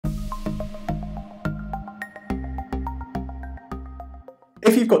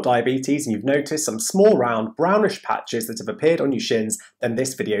If you've got diabetes and you've noticed some small round brownish patches that have appeared on your shins, then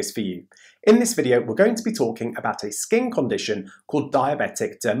this video is for you. In this video, we're going to be talking about a skin condition called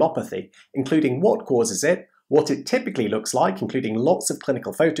diabetic dermopathy, including what causes it, what it typically looks like, including lots of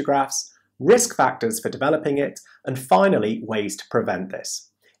clinical photographs, risk factors for developing it, and finally, ways to prevent this.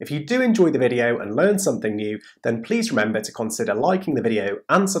 If you do enjoy the video and learn something new, then please remember to consider liking the video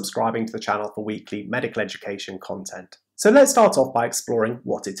and subscribing to the channel for weekly medical education content. So let's start off by exploring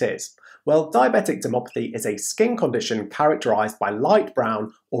what it is. Well, diabetic dermopathy is a skin condition characterised by light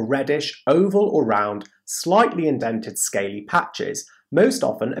brown or reddish, oval or round, slightly indented scaly patches, most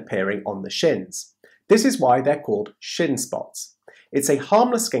often appearing on the shins. This is why they're called shin spots. It's a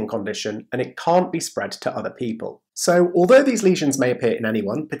harmless skin condition and it can't be spread to other people. So although these lesions may appear in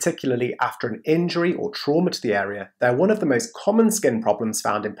anyone, particularly after an injury or trauma to the area, they're one of the most common skin problems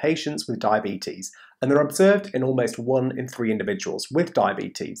found in patients with diabetes, and they're observed in almost 1 in 3 individuals with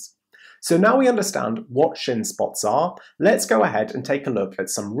diabetes. So now we understand what shin spots are, let's go ahead and take a look at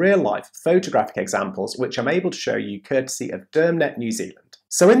some real-life photographic examples which I'm able to show you courtesy of DERMNET New Zealand.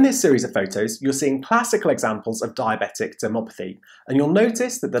 So in this series of photos, you're seeing classical examples of diabetic dermopathy, and you'll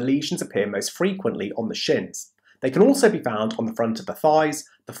notice that the lesions appear most frequently on the shins. They can also be found on the front of the thighs,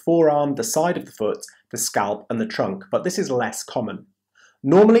 the forearm, the side of the foot, the scalp and the trunk, but this is less common.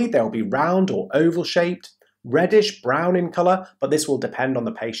 Normally they'll be round or oval shaped, reddish brown in colour, but this will depend on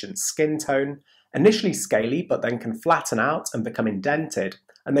the patient's skin tone, initially scaly but then can flatten out and become indented,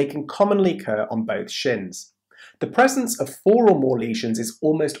 and they can commonly occur on both shins. The presence of 4 or more lesions is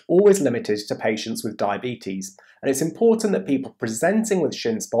almost always limited to patients with diabetes, and it's important that people presenting with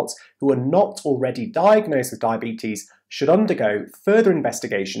shin spots who are not already diagnosed with diabetes should undergo further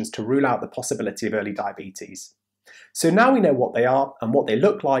investigations to rule out the possibility of early diabetes. So now we know what they are and what they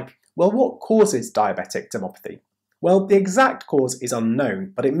look like. Well, what causes diabetic dermopathy? Well, the exact cause is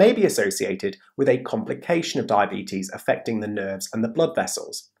unknown, but it may be associated with a complication of diabetes affecting the nerves and the blood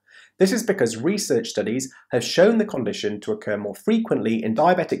vessels. This is because research studies have shown the condition to occur more frequently in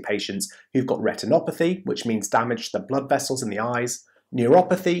diabetic patients who've got retinopathy, which means damage to the blood vessels in the eyes,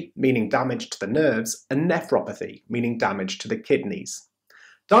 neuropathy, meaning damage to the nerves, and nephropathy, meaning damage to the kidneys.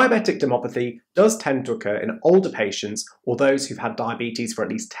 Diabetic dermopathy does tend to occur in older patients or those who've had diabetes for at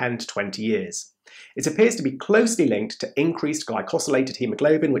least 10 to 20 years. It appears to be closely linked to increased glycosylated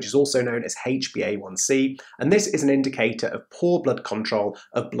hemoglobin, which is also known as HbA1c, and this is an indicator of poor blood control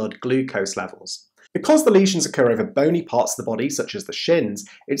of blood glucose levels. Because the lesions occur over bony parts of the body, such as the shins,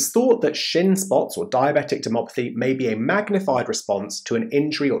 it's thought that shin spots or diabetic dermopathy may be a magnified response to an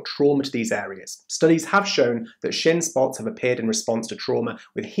injury or trauma to these areas. Studies have shown that shin spots have appeared in response to trauma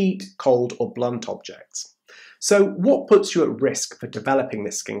with heat, cold, or blunt objects. So what puts you at risk for developing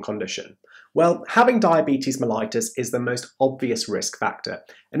this skin condition? Well, having diabetes mellitus is the most obvious risk factor,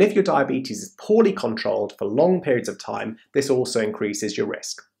 and if your diabetes is poorly controlled for long periods of time, this also increases your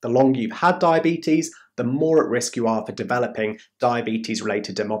risk. The longer you've had diabetes, the more at risk you are for developing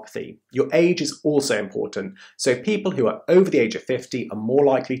diabetes-related dermopathy. Your age is also important, so people who are over the age of 50 are more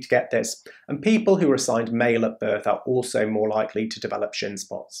likely to get this, and people who are assigned male at birth are also more likely to develop shin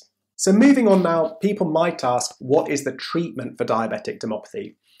spots. So moving on now, people might ask, what is the treatment for diabetic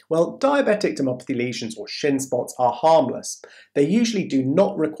dermopathy? Well, diabetic dermopathy lesions or shin spots are harmless. They usually do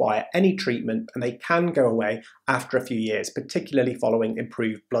not require any treatment and they can go away after a few years, particularly following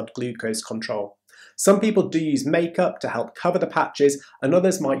improved blood glucose control. Some people do use makeup to help cover the patches, and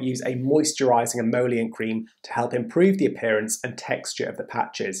others might use a moisturising emollient cream to help improve the appearance and texture of the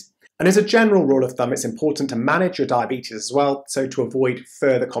patches. And as a general rule of thumb, it's important to manage your diabetes as well, so to avoid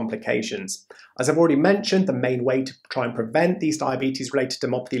further complications. As I've already mentioned, the main way to try and prevent these diabetes-related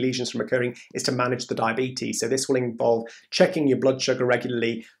dermopathy lesions from occurring is to manage the diabetes. So this will involve checking your blood sugar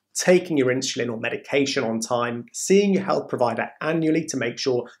regularly, taking your insulin or medication on time, seeing your health provider annually to make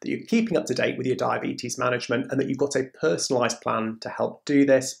sure that you're keeping up to date with your diabetes management and that you've got a personalised plan to help do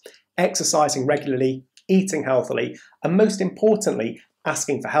this, exercising regularly, eating healthily, and most importantly,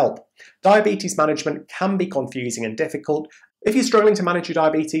 asking for help. Diabetes management can be confusing and difficult. If you're struggling to manage your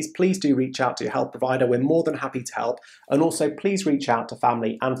diabetes, please do reach out to your health provider. We're more than happy to help. And also please reach out to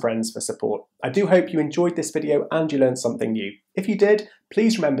family and friends for support. I do hope you enjoyed this video and you learned something new. If you did,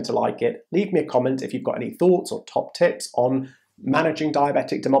 please remember to like it. Leave me a comment if you've got any thoughts or top tips on managing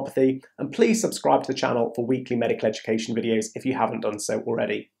diabetic dermopathy, and please subscribe to the channel for weekly medical education videos if you haven't done so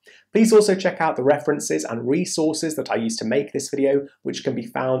already. Please also check out the references and resources that I used to make this video, which can be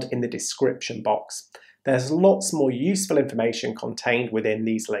found in the description box. There's lots more useful information contained within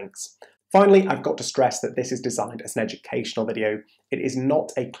these links. Finally, I've got to stress that this is designed as an educational video. It is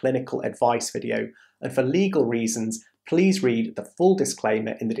not a clinical advice video, and for legal reasons, please read the full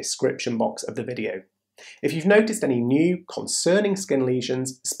disclaimer in the description box of the video. If you've noticed any new concerning skin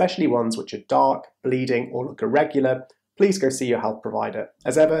lesions, especially ones which are dark, bleeding or look irregular, please go see your health provider.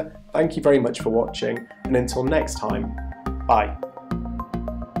 As ever, thank you very much for watching, and until next time, bye.